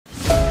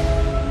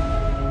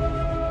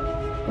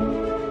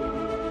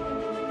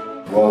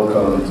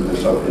Welcome to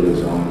the Choc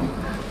Légendes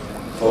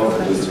for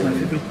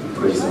listening to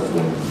Praise of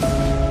Women.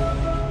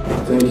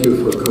 Thank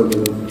you for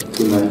coming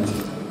tonight,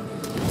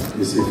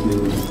 this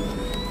evening,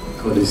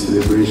 for the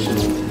celebration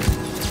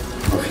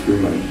of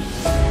human.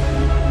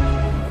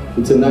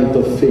 It's an act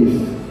of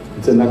faith,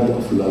 it's an act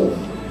of love.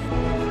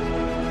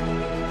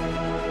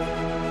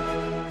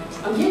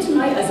 I'm here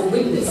tonight as a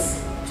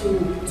witness to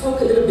talk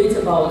a little bit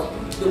about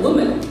the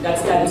woman that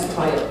stands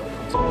trial.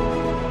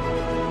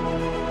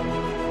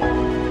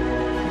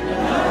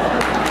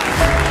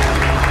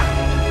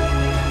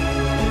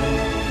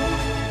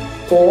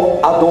 For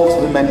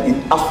adult women in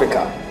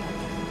Africa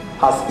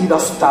has either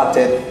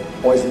started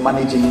or is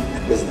managing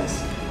a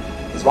business.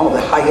 It's one of the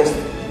highest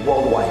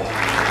worldwide.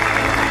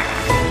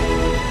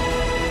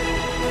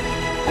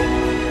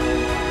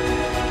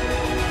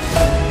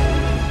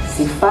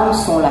 Ces femmes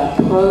sont la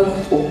preuve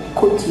au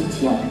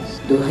quotidien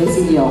de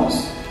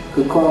résilience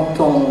que quand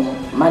on,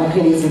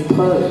 malgré les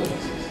épreuves,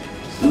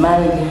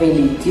 malgré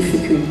les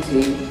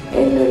difficultés,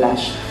 elles ne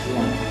lâchent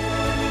rien.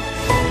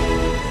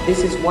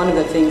 This is one of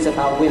the things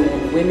about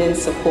women. Women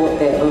support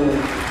their own.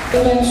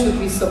 Women should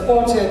be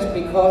supported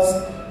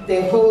because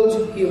they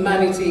hold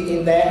humanity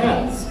in their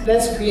hands.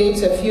 Let's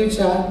create a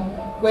future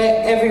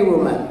where every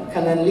woman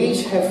can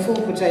unleash her full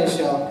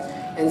potential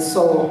and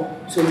soar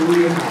to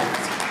new heights.